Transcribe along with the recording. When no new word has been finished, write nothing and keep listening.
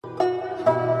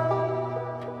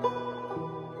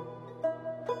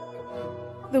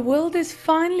The world is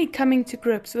finally coming to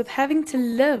grips with having to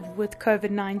live with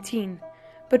COVID-19.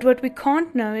 But what we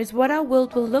can't know is what our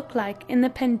world will look like in the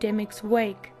pandemic's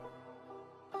wake.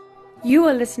 You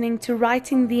are listening to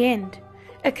Writing the End,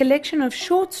 a collection of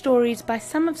short stories by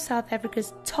some of South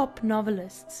Africa's top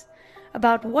novelists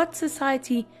about what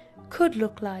society could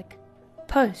look like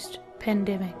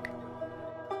post-pandemic.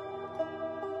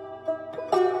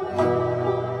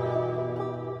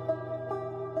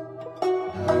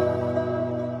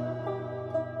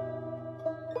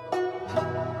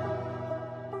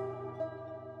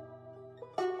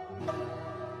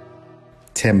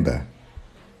 Themba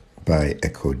by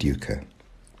Ekow Duker.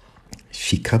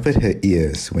 She covered her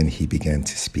ears when he began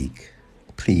to speak.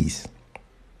 Please,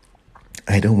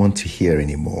 I don't want to hear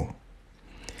anymore.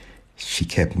 She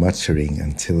kept muttering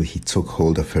until he took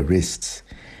hold of her wrists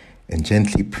and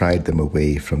gently pried them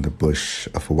away from the bush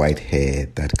of white hair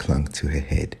that clung to her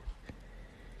head.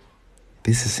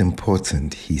 This is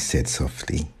important, he said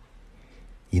softly.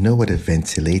 You know what a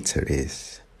ventilator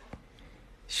is.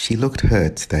 She looked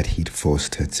hurt that he'd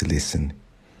forced her to listen.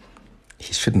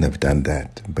 He shouldn't have done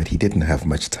that, but he didn't have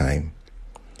much time.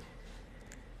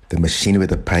 The machine with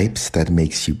the pipes that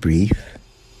makes you breathe?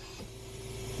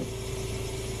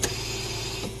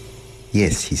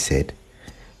 Yes, he said.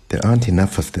 There aren't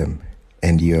enough of them,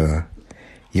 and you're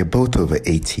both over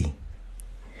 80.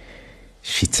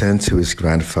 She turned to his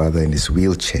grandfather in his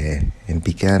wheelchair and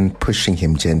began pushing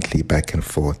him gently back and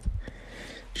forth.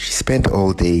 She spent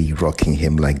all day rocking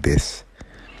him like this,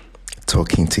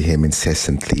 talking to him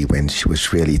incessantly when she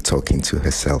was really talking to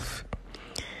herself.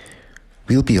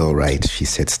 We'll be all right, she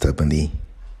said stubbornly.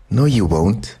 No, you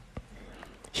won't.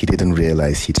 He didn't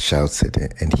realize he'd shouted,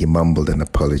 and he mumbled an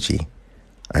apology.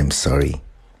 I'm sorry.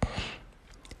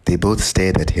 They both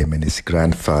stared at him, and his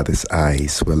grandfather's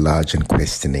eyes were large and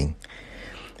questioning.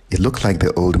 It looked like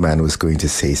the old man was going to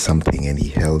say something, and he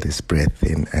held his breath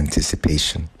in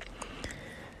anticipation.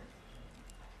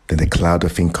 Then a cloud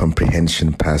of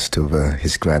incomprehension passed over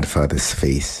his grandfather's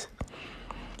face,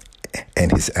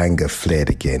 and his anger flared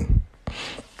again.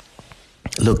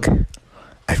 Look,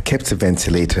 I've kept a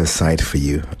ventilator aside for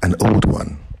you, an old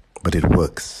one, but it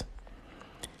works.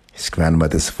 His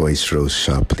grandmother's voice rose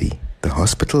sharply. The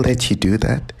hospital let you do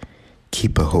that?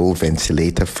 Keep a whole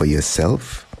ventilator for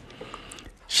yourself?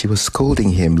 She was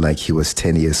scolding him like he was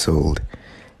 10 years old,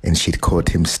 and she'd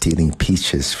caught him stealing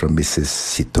peaches from Mrs.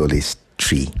 Sitole's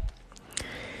tree.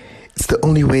 It's the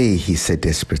only way, he said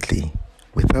desperately.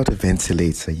 Without a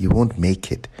ventilator, you won't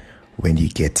make it when you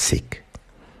get sick.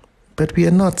 But we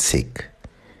are not sick.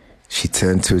 She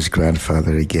turned to his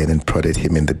grandfather again and prodded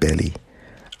him in the belly.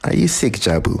 Are you sick,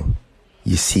 Jabu?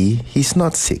 You see, he's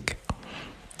not sick.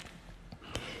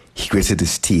 He gritted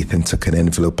his teeth and took an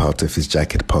envelope out of his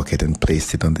jacket pocket and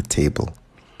placed it on the table.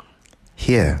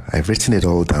 Here, I've written it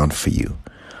all down for you.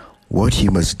 What you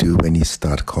must do when you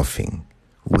start coughing.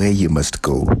 Where you must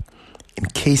go, in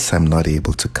case I'm not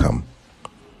able to come.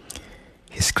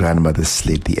 His grandmother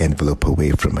slid the envelope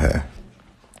away from her.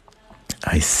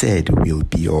 I said we'll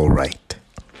be all right.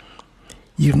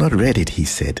 You've not read it, he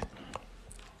said.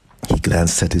 He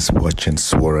glanced at his watch and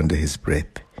swore under his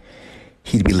breath.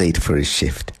 He'd be late for his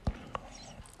shift.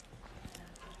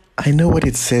 I know what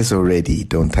it says already,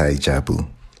 don't I, Jabu?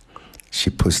 She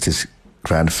pushed his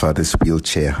grandfather's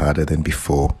wheelchair harder than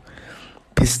before,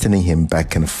 pistoning him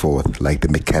back and forth like the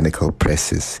mechanical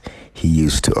presses he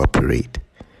used to operate.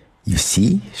 You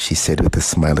see, she said with a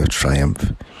smile of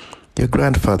triumph, your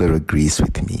grandfather agrees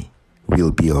with me.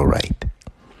 We'll be all right.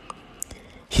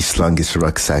 He slung his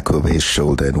rucksack over his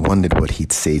shoulder and wondered what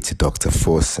he'd say to Dr.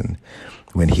 Forson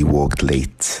when he walked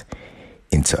late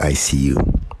into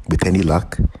ICU. With any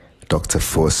luck, Dr.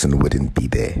 Forson wouldn't be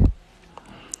there.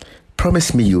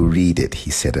 Promise me you'll read it, he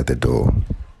said at the door.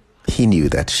 He knew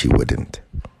that she wouldn't.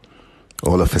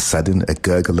 All of a sudden, a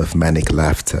gurgle of manic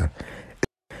laughter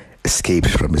escaped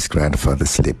from his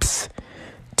grandfather's lips,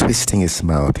 twisting his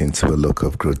mouth into a look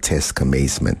of grotesque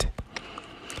amazement.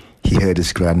 He heard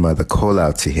his grandmother call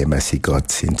out to him as he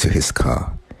got into his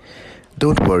car.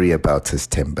 Don't worry about us,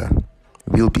 Themba.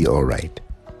 We'll be all right.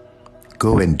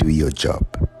 Go and do your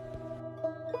job.